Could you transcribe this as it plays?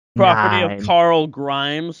Property of 9. Carl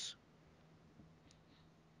Grimes.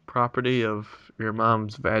 Property of your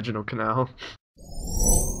mom's vaginal canal.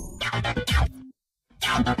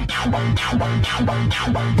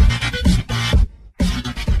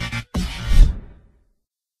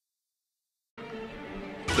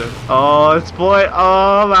 Oh, it's boy.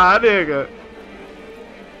 Oh, my nigga.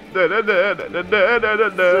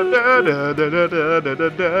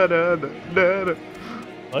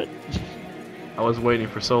 What? I was waiting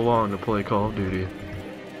for so long to play Call of Duty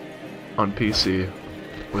on PC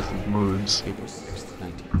with moods.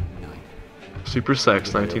 Super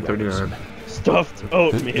Sex 1939. Stuffed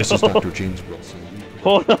oatmeal. This is Dr. James Wilson.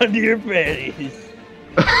 Hold on to your panties.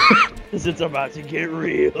 Cause it's about to get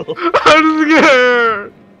real. I'm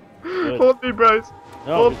scared. What? Hold me, Bryce.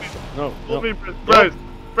 No, Hold me. no, Hold no. me, Bryce.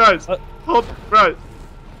 Bryce. Uh, Hold me, Bryce.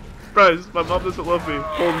 Bryce, my mom doesn't love me.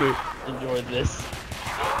 Hold me. Enjoy this.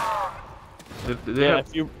 Did they Yeah, have-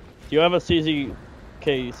 if you do you have a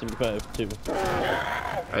CZK75 too?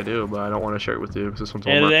 I do, but I don't want to share it with you because this one's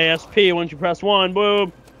all And an mine. ASP once you press 1,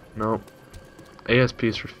 boom. Nope. ASP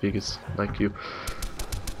is for figures like you.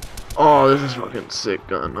 Oh, this is fucking sick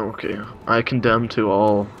gun. Okay. I condemn to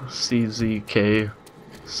all CZK75.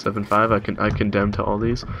 I condemn to all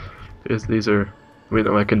these. These are.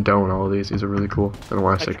 I condone all of these. These are really cool. I don't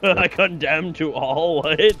want to say. I condemn to all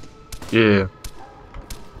what? Yeah.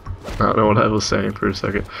 I don't know what I was saying for a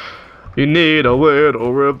second. You need a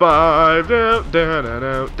little revive. Down, down,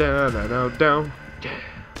 down, down, down, down.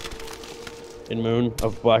 In Moon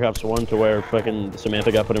of Black Ops 1 to where fucking Samantha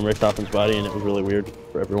got put in Rick Toppin's body and it was really weird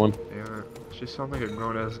for everyone. Yeah, she sounds like a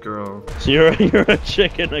grown-ass girl. So you're a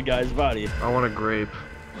chick in a guy's body. I want a grape.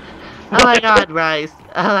 Oh my god, Bryce.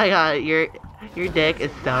 Oh my god, your dick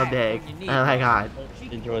is so big. Oh my god.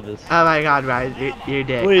 Enjoy this. Oh my god, Bryce, your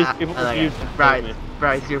dick. Please, Oh people my refuse god. to Bryce, me.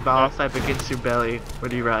 Bryce, your balls up against your belly. Where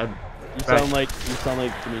do you run? You Right. sound like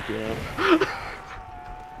Demetria.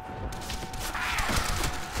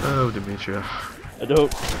 Oh, Demetria. I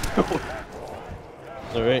don't.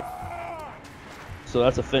 All right. So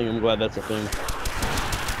that's a thing. I'm glad that's a thing.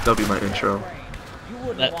 That'll be my intro.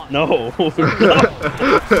 No.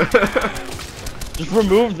 Just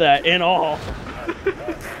remove that and all.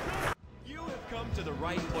 You have come to the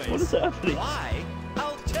right place. What is happening? Why?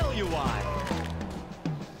 I'll tell you why.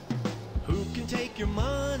 Who can take your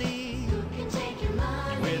money? Who can take your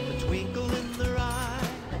money? With a twinkle in their eye.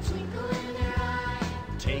 A twinkle in their eye.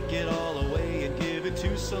 Take it all away and give it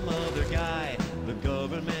to some other guy. The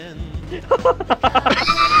government. The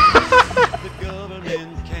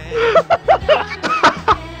government can.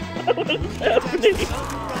 What is happening?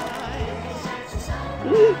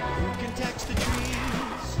 Who can tax the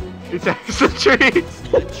trees? You tax the trees.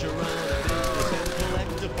 Let you run a business and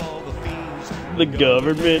collect up all the fees. The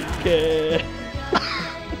government can.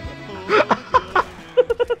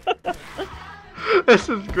 This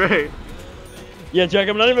is great. Yeah, Jack.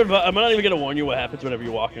 I'm not even gonna warn you what happens whenever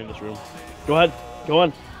you walk in this room. Go ahead. Go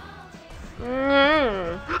on.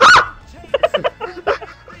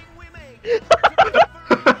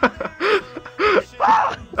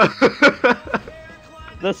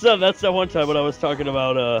 That's that one time when I was talking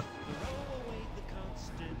about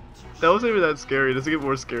That wasn't even that scary. Does it get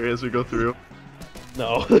more scary as we go through?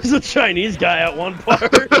 no, there's a Chinese guy at one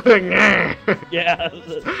part. Yeah.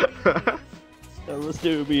 Tell us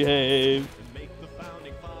to behave.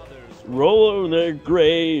 Roll on their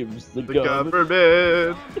graves. The The government.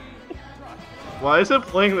 government. Why is it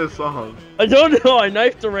playing this song? I don't know. I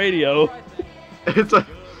knifed the radio.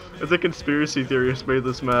 It's a conspiracy theorist made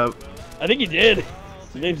this map. I think he did.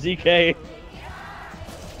 His name's ZK.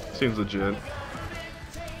 Seems legit.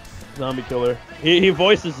 Zombie killer. He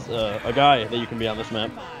voices a guy that you can be on this map.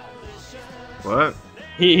 What?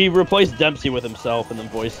 He replaced Dempsey with himself and then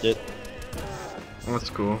voiced it. Oh, that's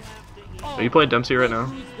cool. Are you playing Dempsey right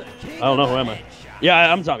now? I don't know, who am I?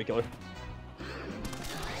 Yeah, I'm zombie killer.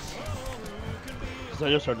 'Cause I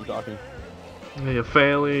just heard him talking. Hey, a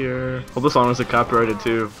failure. Well, this song is copyrighted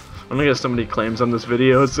too. I'm gonna get so many claims on this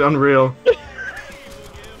video. It's unreal.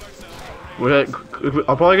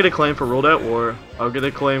 I'll probably get a claim for World at War. I'll get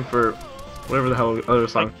a claim for whatever the hell other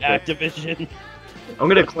song. Like Activision. I'm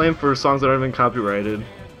gonna claim for songs that aren't even copyrighted.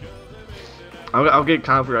 I'll get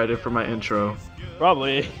copyrighted for my intro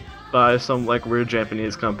Probably. by some like weird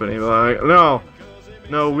Japanese company. Like, no,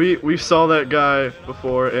 we saw that guy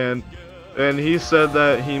before, and he said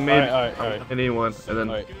that he made Alright. anyone, and then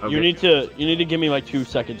Alright. okay. You need to give me like 2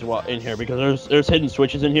 seconds in here because there's hidden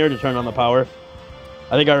switches in here to turn on the power.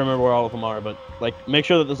 I think I remember where all of them are, but like make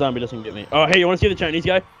sure that the zombie doesn't get me. Oh, hey, you want to see the Chinese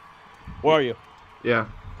guy? Where are you? Yeah.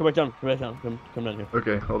 Come back down. Come back down. Come down here.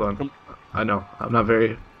 Okay, hold on. Come- I know. I'm not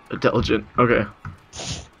very Intelligent. Okay.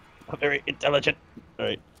 Very intelligent. All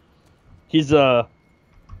right. He's wait,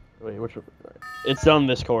 which one? It's down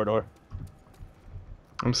this corridor.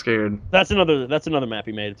 I'm scared. That's another map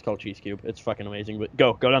he made. It's called Cheese Cube. It's fucking amazing. But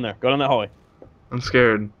go down there. Go down that hallway. I'm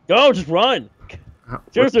scared. Go, just run.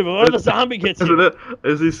 Seriously, but what if the zombie gets you?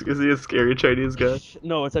 Is he a scary Chinese guy?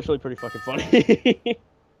 No, it's actually pretty fucking funny.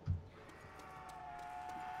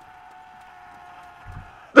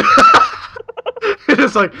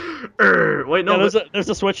 It's like, wait, no. Yeah, there's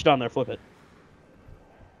a switch down there. Flip it.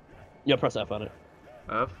 Yeah, press F on it.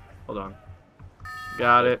 F. Hold on.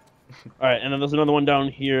 Got it. All right, and then there's another one down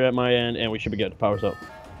here at my end, and we should be good. Power's up.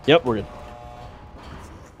 Yep, we're good.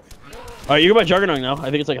 All right, you can buy Juggernaut now. I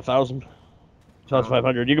think it's like 1,000.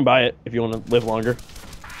 1,500. You can buy it if you want to live longer.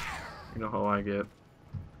 You know how I get.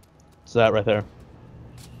 It's that right there.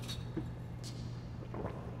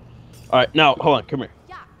 All right, now hold on. Come here.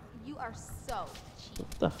 Yeah, you are so cheap.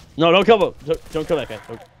 No, don't kill don't kill that guy.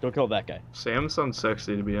 Don't kill that guy. Sam sounds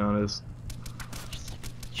sexy, to be honest.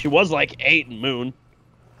 She was like 8 in Moon.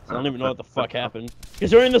 So I don't even know what the fuck happened.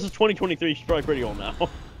 Considering this is 2023, she's probably pretty old now.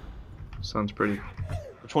 Sounds pretty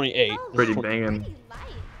 28. Oh, Pretty look, banging. pretty light.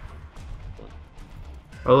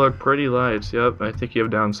 Oh look, pretty lights. Yep, I think you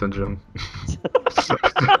have Down syndrome.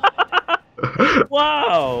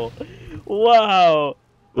 Wow. Wow.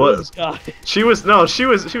 What? This guy. She was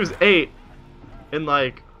 8 in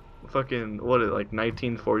like fucking like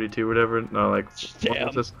 1942 or whatever. No, like what Damn.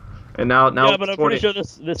 was this? And now Yeah, but it's I'm 20. pretty sure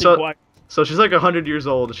this So- inquire- So she's like 100 years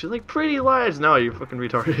old, and she's like pretty lights. No, you're fucking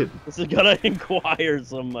retarded. this is gonna inquire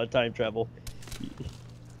some time travel.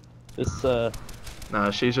 This Nah,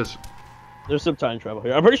 she's just there's some time travel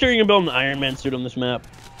here. I'm pretty sure you can build an Iron Man suit on this map.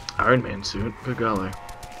 Iron Man suit. Good golly.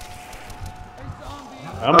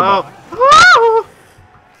 I don't know. Oh.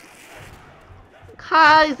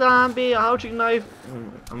 Hi, zombie. How'd you knife?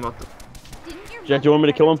 I'm not the. Didn't your Jack, do you want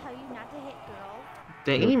me to kill him? mother tell you not to hit girls?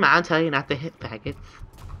 Didn't your mom tell you not to hit faggots?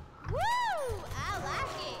 Woo! I like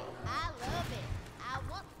it. I love it. I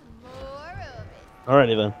want some more of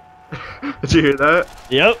it. Alrighty then. Did you hear that?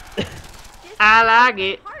 Yep. This I like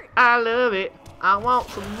it. heart. I love it. I want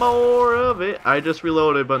some more of it. I just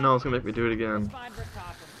reloaded, but no, it's gonna make me do it again. Find Rick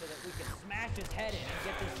Hawkins so that we can smash his head in and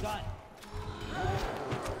get this done.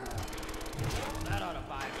 That ought to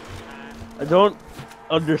buy me time. I don't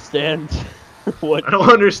understand what I don't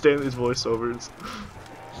understand these voiceovers.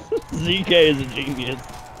 ZK is a genius.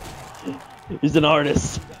 He's an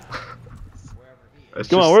artist. It's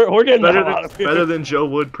Come on, just we're getting the better hell out than, of here. better than Joe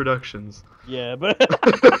Wood Productions. Yeah, but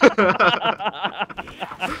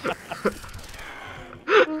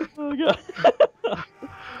oh god.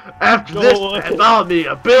 After Joe this, Wood. man, I'll be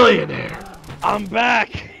a billionaire. I'm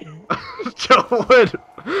back.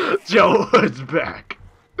 Joe Wood's back.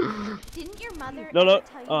 Didn't your mother No. ever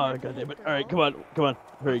tell you Oh not to god damn hit it. All right, girls? come on.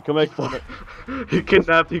 Hurry, come back. He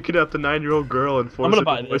kidnapped the 9-year-old girl and I'm forced gonna her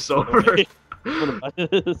buy to this. voiceover. I'm gonna buy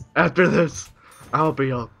this. After this, I'll be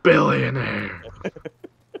a billionaire. I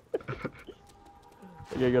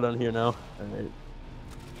gotta go down here now. Alright.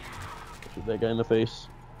 Shoot that guy in the face.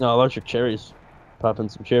 No, electric cherries. Popping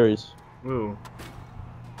some cherries. Ooh.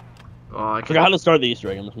 Oh, I Forgot how can't. to start the Easter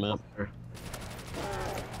egg on this map.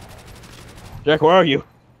 Jack, where are you?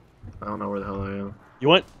 I don't know where the hell I am. You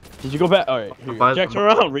went? Did you go back? Alright, here you go. Bye- Jack, turn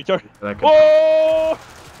around, retard. That could- Oh!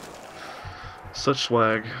 Such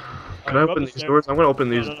swag. Can I Alright, go open up the these stairs. doors? I'm gonna open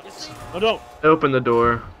these. No, don't. I open the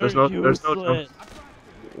door. There's no. You're There's no. useless.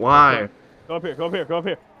 Why? Go up here, go up here, go up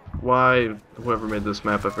here. Why? Whoever made this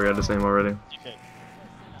map, I forgot his name already. Okay.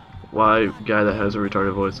 Why? Guy that has a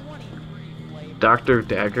retarded voice. Dr.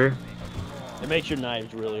 Dagger. It makes your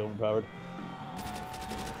knives really overpowered.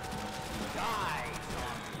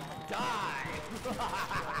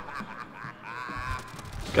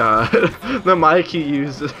 God, the mic he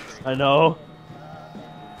uses. I know.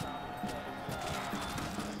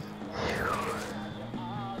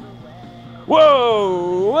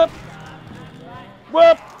 Whoa! Whoop!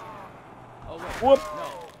 Whoop! Whoop!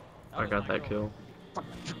 I got that kill.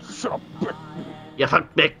 Shut up, brick. Yeah,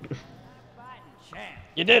 fuck Nick.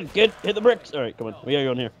 You did, kid. Hit the bricks. All right, come on. We gotta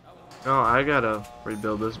go in here. No, I gotta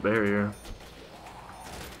rebuild this barrier.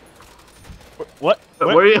 What?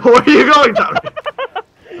 Where are you going, Tommy?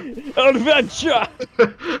 Adventure!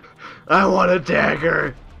 I want a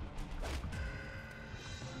dagger.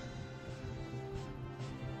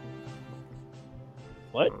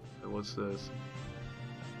 What? What's this?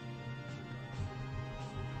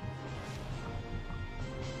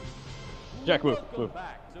 Jack, move, move.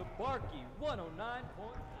 Back to Barky 109.9, the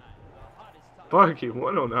hottest top. Barky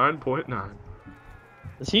 109.9.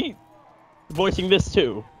 Is he voicing this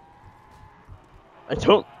too? I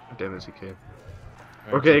don't damage he can.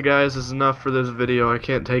 Alright, Okay, guys, this is enough for this video. I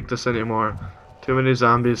can't take this anymore. Too many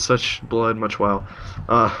zombies, such blood, much wow.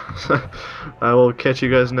 I will catch you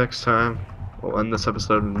guys next time. We'll end this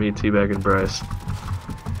episode with me, Teabag, and Bryce.